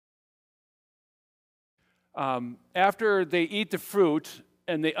After they eat the fruit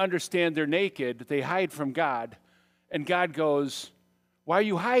and they understand they're naked, they hide from God. And God goes, "Why are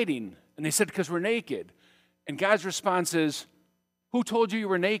you hiding?" And they said, "Because we're naked." And God's response is, "Who told you you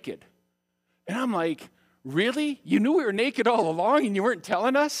were naked?" And I'm like, "Really? You knew we were naked all along and you weren't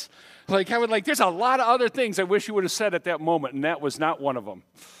telling us?" There's a lot of other things I wish you would have said at that moment, and that was not one of them.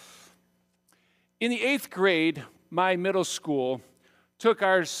 In the 8th grade, my middle school took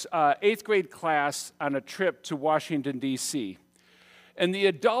our 8th grade class on a trip to Washington, D.C. And the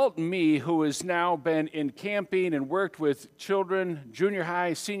adult me, who has now been in camping and worked with children, junior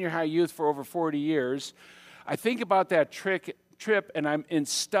high, senior high youth for over 40 years, I think about that trip and I'm in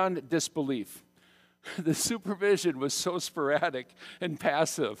stunned disbelief. The supervision was so sporadic and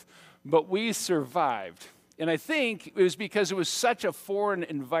passive, but we survived. And I think it was because it was such a foreign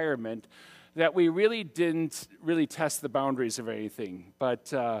environment that we really didn't test the boundaries of anything.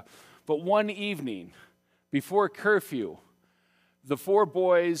 But one evening, before curfew, the 4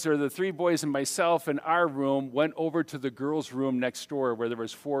 boys, or the 3 boys and myself in our room, went over to the girls' room next door where there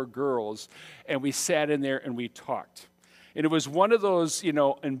was 4 girls, and we sat in there and we talked. And it was one of those,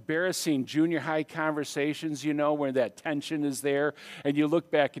 embarrassing junior high conversations, where that tension is there, and you look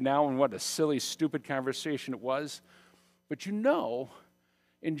back now and what a silly, stupid conversation it was. But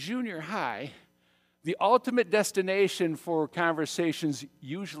in junior high, the ultimate destination for conversations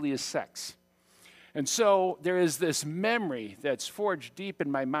usually is sex. And so there is this memory that's forged deep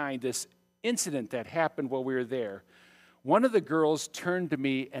in my mind, this incident that happened while we were there. One of the girls turned to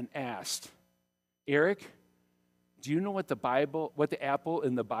me and asked, "Eric, do you know what the apple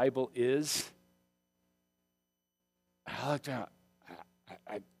in the Bible is?" I looked out.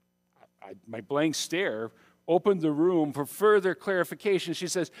 My blank stare opened the room for further clarification. She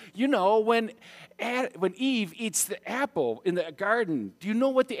says, when Eve eats the apple in the garden, do you know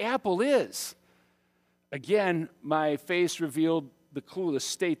what the apple is?" Again, my face revealed the clueless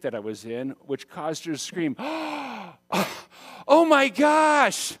state that I was in, which caused her to scream, "Oh my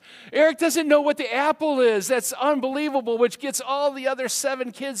gosh, Eric doesn't know what the apple is. That's unbelievable," which gets all the other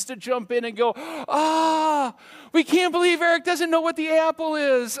 7 kids to jump in and go, "We can't believe Eric doesn't know what the apple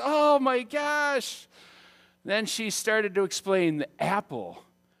is. Oh my gosh." Then she started to explain the apple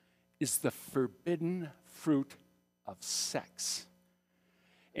is the forbidden fruit of sex.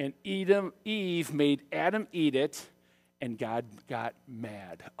 And Eve made Adam eat it, and God got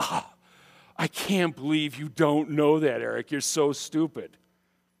mad. I can't believe you don't know that, Eric. You're so stupid.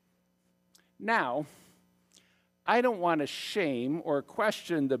 Now, I don't want to shame or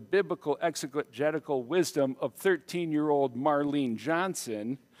question the biblical exegetical wisdom of 13-year-old Marlene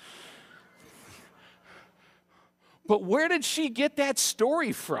Johnson, but where did she get that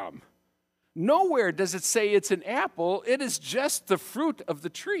story from? Nowhere does it say it's an apple. It is just the fruit of the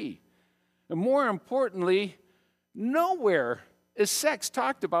tree. And more importantly, nowhere is sex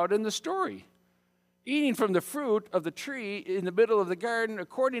talked about in the story. Eating from the fruit of the tree in the middle of the garden,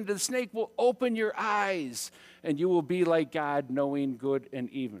 according to the snake, will open your eyes, and you will be like God, knowing good and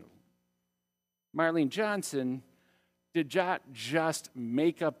evil. Marlene Johnson did not just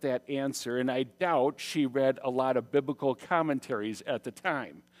make up that answer, and I doubt she read a lot of biblical commentaries at the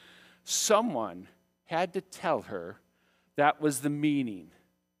time. Someone had to tell her that was the meaning,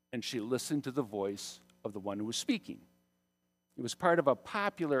 and she listened to the voice of the one who was speaking. It was part of a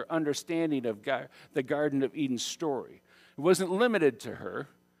popular understanding of the Garden of Eden story. It wasn't limited to her.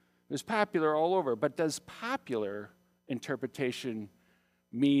 It was popular all over. But does popular interpretation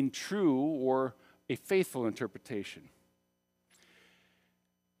mean true or a faithful interpretation?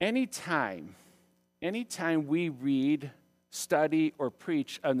 Anytime we read, study, or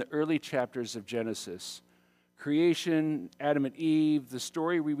preach on the early chapters of Genesis, creation, Adam and Eve, the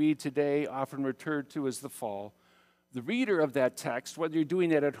story we read today, often referred to as the fall, the reader of that text, whether you're doing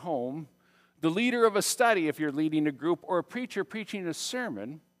that at home, the leader of a study, if you're leading a group, or a preacher preaching a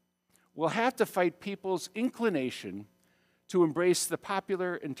sermon, will have to fight people's inclination to embrace the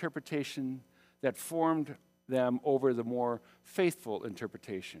popular interpretation that formed them over the more faithful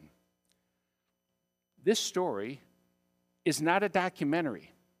interpretation. This story is not a documentary.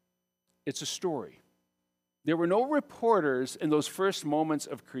 It's a story. There were no reporters in those first moments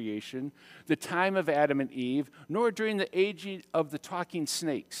of creation, the time of Adam and Eve, nor during the age of the talking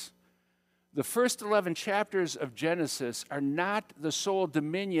snakes. The first 11 chapters of Genesis are not the sole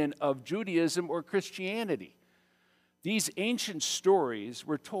dominion of Judaism or Christianity. These ancient stories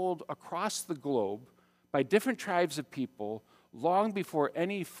were told across the globe by different tribes of people long before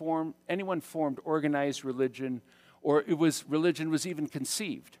anyone formed organized religion or religion was even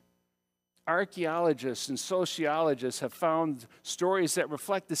conceived. Archaeologists and sociologists have found stories that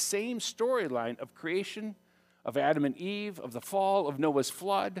reflect the same storyline of creation of Adam and Eve, of the fall, of Noah's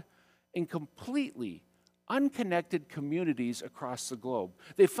flood, in completely unconnected communities across the globe.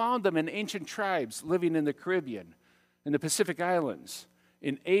 They found them in ancient tribes living in the Caribbean, in the Pacific Islands,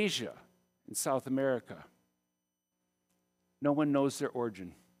 in Asia, in South America. No one knows their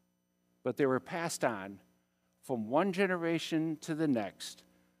origin, but they were passed on from one generation to the next.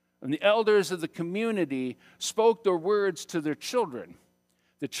 And the elders of the community spoke their words to their children.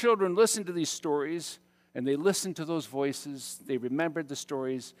 The children listened to these stories, and they listened to those voices. They remembered the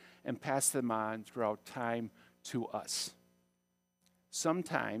stories and passed them on throughout time to us.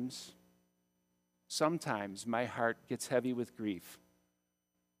 Sometimes my heart gets heavy with grief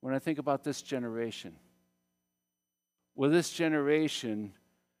when I think about this generation. Will this generation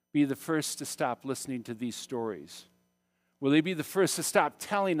be the first to stop listening to these stories? Will they be the first to stop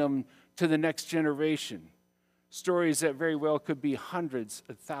telling them to the next generation? Stories that very well could be hundreds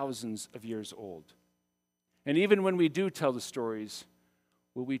of thousands of years old. And even when we do tell the stories,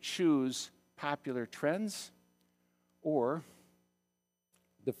 will we choose popular trends or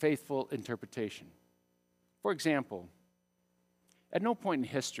the faithful interpretation? For example, at no point in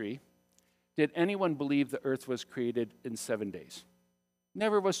history did anyone believe the earth was created in 7 days.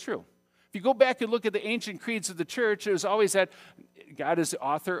 Never was true. If you go back and look at the ancient creeds of the church, it was always that God is the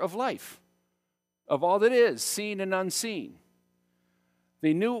author of life, of all that is, seen and unseen.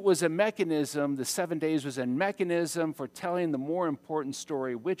 They knew it was a mechanism, the 7 days was a mechanism for telling the more important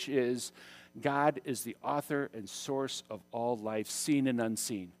story, which is God is the author and source of all life, seen and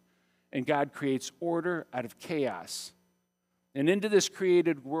unseen. And God creates order out of chaos. And into this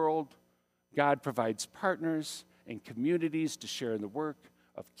created world, God provides partners and communities to share in the work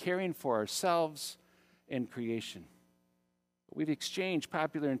of caring for ourselves and creation. We've exchanged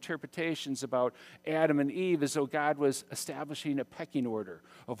popular interpretations about Adam and Eve as though God was establishing a pecking order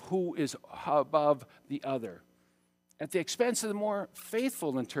of who is above the other, at the expense of the more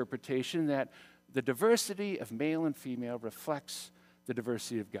faithful interpretation that the diversity of male and female reflects the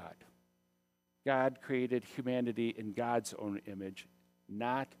diversity of God. God created humanity in God's own image,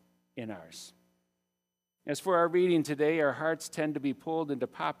 not in ours. As for our reading today, our hearts tend to be pulled into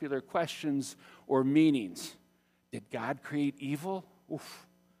popular questions or meanings. Did God create evil? Oof.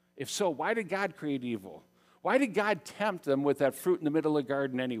 If so, why did God create evil? Why did God tempt them with that fruit in the middle of the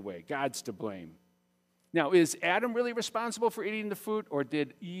garden anyway? God's to blame. Now, is Adam really responsible for eating the fruit, or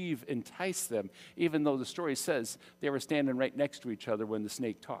did Eve entice them, even though the story says they were standing right next to each other when the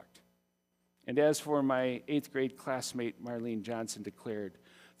snake talked? And as for my 8th grade classmate, Marlene Johnson declared,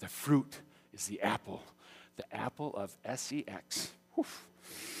 the fruit is the apple of sex. Oof.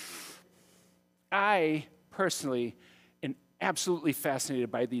 I personally am absolutely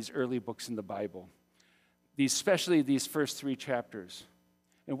fascinated by these early books in the Bible, especially these first 3 chapters.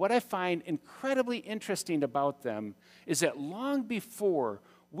 And what I find incredibly interesting about them is that long before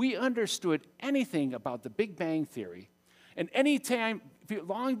we understood anything about the Big Bang Theory, and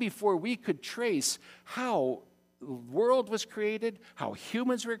long before we could trace how the world was created, how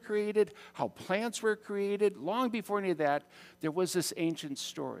humans were created, how plants were created, long before any of that, there was this ancient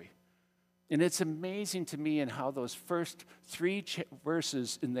story. And it's amazing to me in how those first 3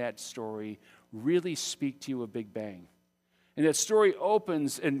 verses in that story really speak to you of Big Bang. And that story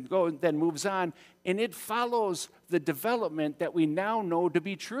opens and then moves on, and it follows the development that we now know to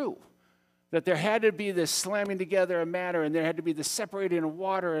be true. That there had to be this slamming together of matter, and there had to be the separating of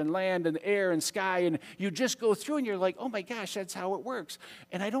water and land and air and sky, and you just go through and you're like, oh my gosh, that's how it works.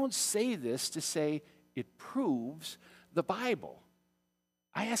 And I don't say this to say it proves the Bible.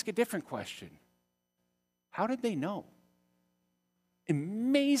 I ask a different question. How did they know?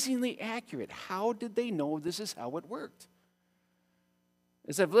 Amazingly accurate. How did they know this is how it worked?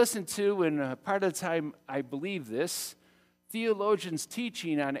 As I've listened to, and part of the time I believe this, theologians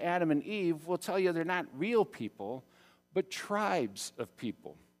teaching on Adam and Eve will tell you they're not real people, but tribes of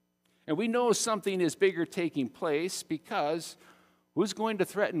people. And we know something is bigger taking place because who's going to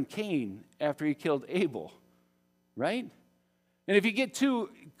threaten Cain after he killed Abel, right? And if you get too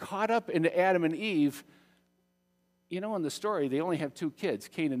caught up into Adam and Eve, you know, in the story, they only have 2 kids,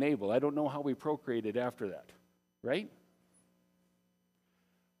 Cain and Abel. I don't know how we procreated after that, right?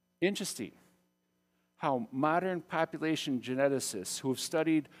 Interesting how modern population geneticists who have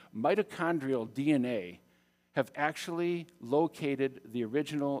studied mitochondrial DNA have actually located the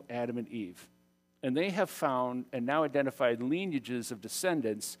original Adam and Eve. And they have found and now identified lineages of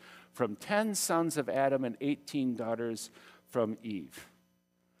descendants from 10 sons of Adam and 18 daughters from Eve.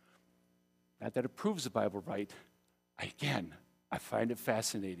 Not that it proves the Bible right. Again, I find it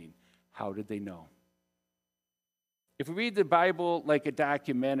fascinating. How did they know? If we read the Bible like a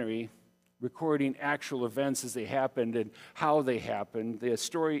documentary, recording actual events as they happened and how they happened, the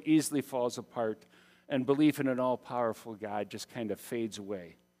story easily falls apart, and belief in an all-powerful God just kind of fades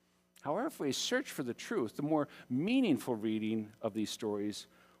away. However, if we search for the truth, the more meaningful reading of these stories,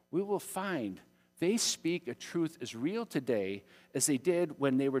 we will find they speak a truth as real today as they did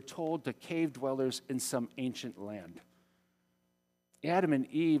when they were told to cave dwellers in some ancient land. Adam and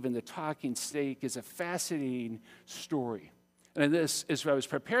Eve and the talking snake is a fascinating story. And this, as I was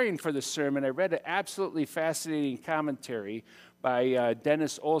preparing for this sermon, I read an absolutely fascinating commentary by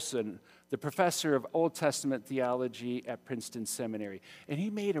Dennis Olson, the professor of Old Testament theology at Princeton Seminary. And he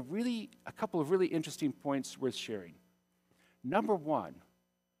made a couple of really interesting points worth sharing. Number one,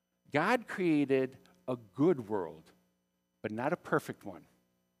 God created a good world, but not a perfect one.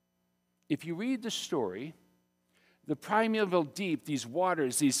 If you read the story, the primeval deep, these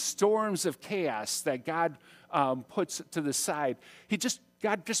waters, these storms of chaos that God puts to the side,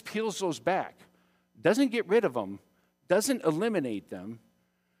 God just peels those back, doesn't get rid of them, doesn't eliminate them,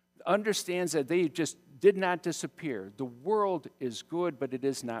 understands that they just did not disappear. The world is good, but it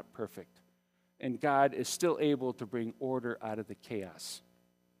is not perfect. And God is still able to bring order out of the chaos.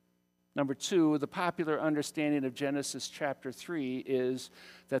 Number two, the popular understanding of Genesis chapter 3 is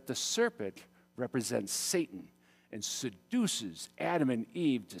that the serpent represents Satan and seduces Adam and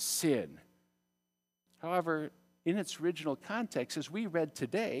Eve to sin. However, in its original context, as we read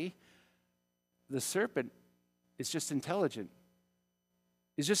today, the serpent is just intelligent.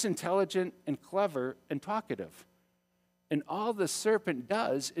 He's just intelligent and clever and talkative. And all the serpent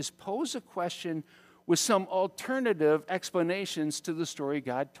does is pose a question with some alternative explanations to the story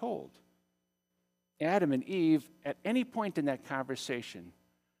God told. Adam and Eve, at any point in that conversation,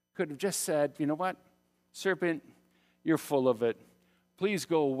 could have just said, you know what, serpent, you're full of it. Please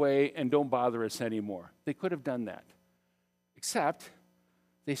go away and don't bother us anymore. They could have done that. Except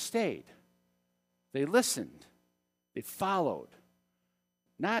they stayed. They listened. They followed.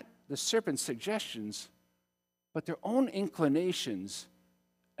 Not the serpent's suggestions, but their own inclinations.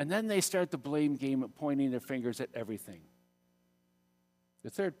 And then they start the blame game of pointing their fingers at everything. The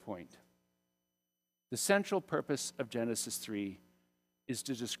third point. The central purpose of Genesis 3 is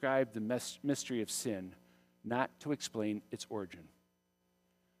to describe the mystery of sin, not to explain its origin.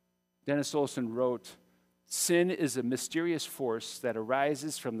 Dennis Olson wrote, "Sin is a mysterious force that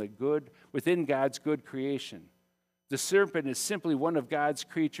arises from the good within God's good creation. The serpent is simply one of God's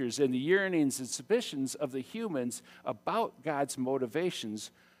creatures, and the yearnings and suspicions of the humans about God's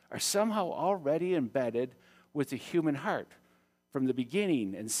motivations are somehow already embedded with the human heart from the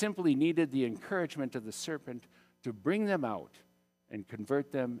beginning and simply needed the encouragement of the serpent to bring them out and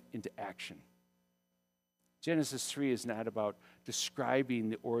convert them into action." Genesis 3 is not about describing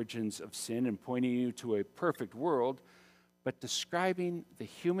the origins of sin and pointing you to a perfect world, but describing the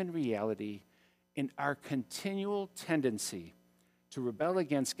human reality in our continual tendency to rebel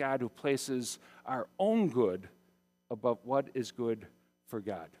against God, who places our own good above what is good for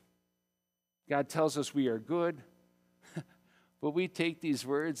God. God tells us we are good, but we take these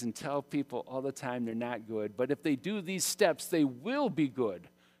words and tell people all the time they're not good. But if they do these steps, they will be good.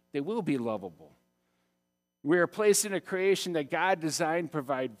 They will be lovable. We are placed in a creation that God designed to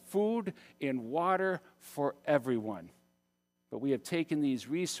provide food and water for everyone. But we have taken these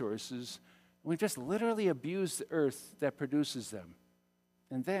resources and we've just literally abused the earth that produces them.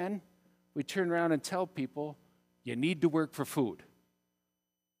 And then we turn around and tell people, you need to work for food.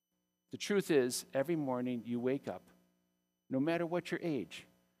 The truth is, every morning you wake up, no matter what your age,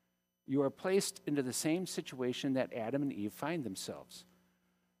 you are placed into the same situation that Adam and Eve find themselves.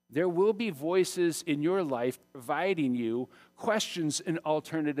 There will be voices in your life providing you questions and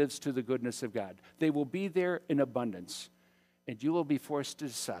alternatives to the goodness of God. They will be there in abundance, and you will be forced to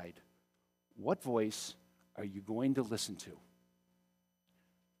decide, what voice are you going to listen to?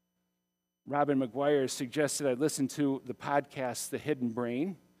 Robin McGuire suggested I listen to the podcast, The Hidden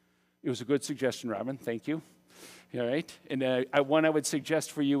Brain. It was a good suggestion, Robin. Thank you. All right. And one I would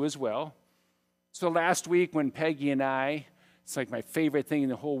suggest for you as well. So last week when Peggy and I, it's like my favorite thing in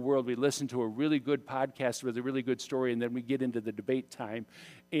the whole world, we listened to a really good podcast with a really good story, and then we get into the debate time.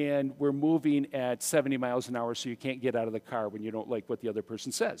 And we're moving at 70 miles an hour, so you can't get out of the car when you don't like what the other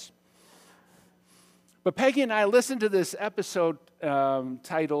person says. But Peggy and I listened to this episode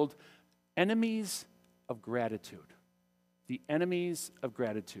titled Enemies of Gratitude. The Enemies of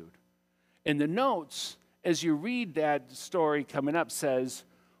Gratitude. In the notes, as you read that story coming up, says,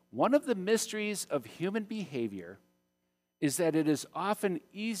 one of the mysteries of human behavior is that it is often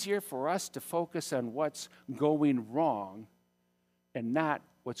easier for us to focus on what's going wrong and not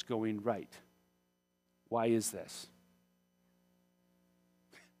what's going right. Why is this?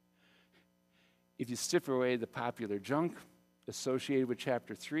 If you strip away the popular junk associated with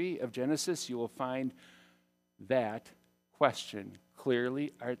chapter 3 of Genesis, you will find that question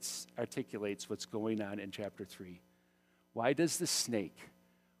clearly articulates what's going on in chapter 3. Why does the snake,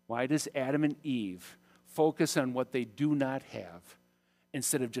 why does Adam and Eve focus on what they do not have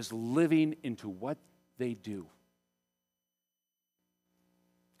instead of just living into what they do?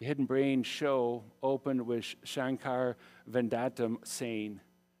 The Hidden Brain show opened with Shankar Vendatam saying,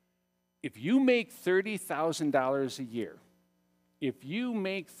 if you make $30,000 a year,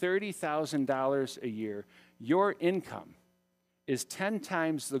 a year, your income is 10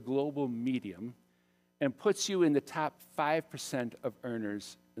 times the global median and puts you in the top 5% of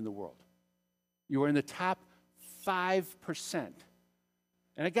earners in the world. You are in the top 5%.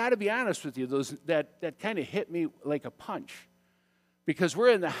 And I got to be honest with you, that kind of hit me like a punch. Because we're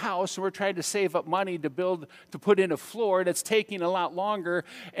in the house and we're trying to save up money to put in a floor, and it's taking a lot longer,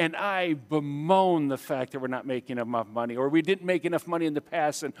 and I bemoan the fact that we're not making enough money, or we didn't make enough money in the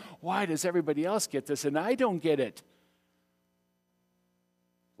past, and why does everybody else get this and I don't get it?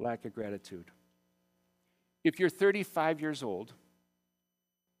 Lack of gratitude. If you're 35 years old,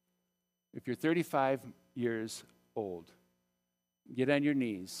 get on your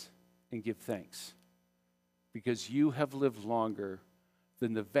knees and give thanks, because you have lived longer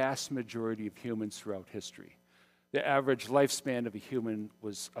than the vast majority of humans throughout history. The average lifespan of a human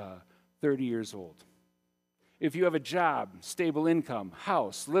was 30 years old. If you have a job, stable income,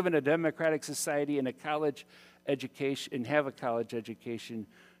 house, live in a democratic society, and have a college education,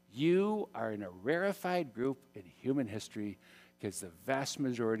 you are in a rarefied group in human history, because the vast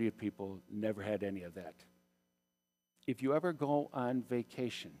majority of people never had any of that. If you ever go on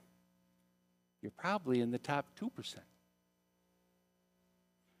vacation, you're probably in the top 2%.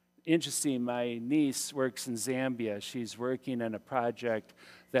 Interesting, my niece works in Zambia. She's working on a project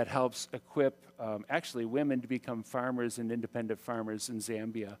that helps equip women to become farmers and independent farmers in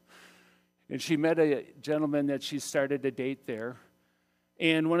Zambia. And she met a gentleman that she started to date there.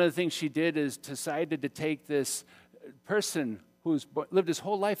 And one of the things she did is decided to take this person who's lived his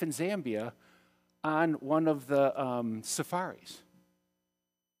whole life in Zambia on one of the safaris.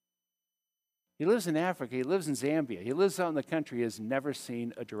 He lives in Africa. He lives in Zambia. He lives out in the country. He has never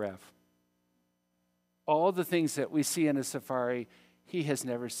seen a giraffe. All the things that we see in a safari, he has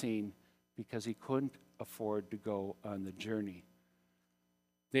never seen because he couldn't afford to go on the journey.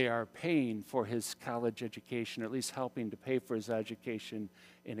 They are paying for his college education, or at least helping to pay for his education,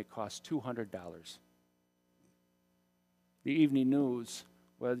 and it costs $200. The evening news,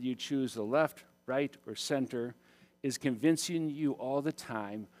 whether you choose the left, right, or center, is convincing you all the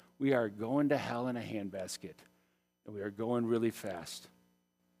time we are going to hell in a handbasket, and we are going really fast.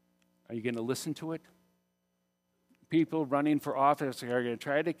 Are you going to listen to it? People running for office are going to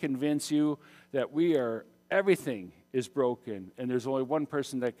try to convince you that everything is broken, and there's only one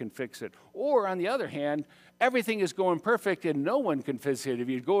person that can fix it. Or, on the other hand, everything is going perfect, and no one can fix it. If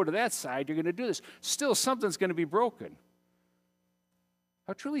you go to that side, you're going to do this. Still, something's going to be broken.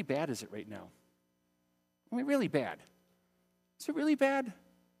 How truly bad is it right now? I mean, really bad. Is it really bad?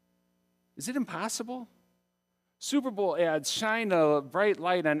 Is it impossible? Super Bowl ads shine a bright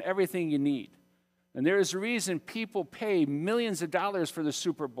light on everything you need. And there is a reason people pay millions of dollars for the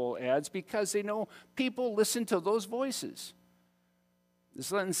Super Bowl ads, because they know people listen to those voices.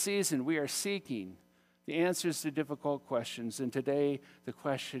 This Lenten season, we are seeking the answers to difficult questions. And today, the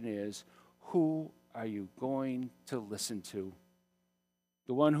question is, who are you going to listen to?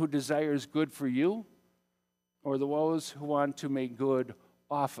 The one who desires good for you, or those who want to make good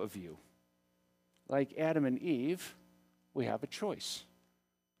off of you? Like Adam and Eve, we have a choice.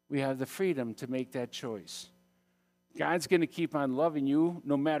 We have the freedom to make that choice. God's going to keep on loving you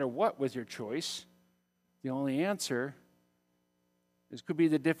no matter what with your choice. The only answer could be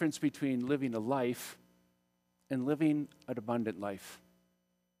the difference between living a life and living an abundant life.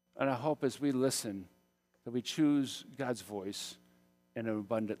 And I hope as we listen that we choose God's voice in an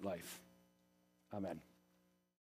abundant life. Amen.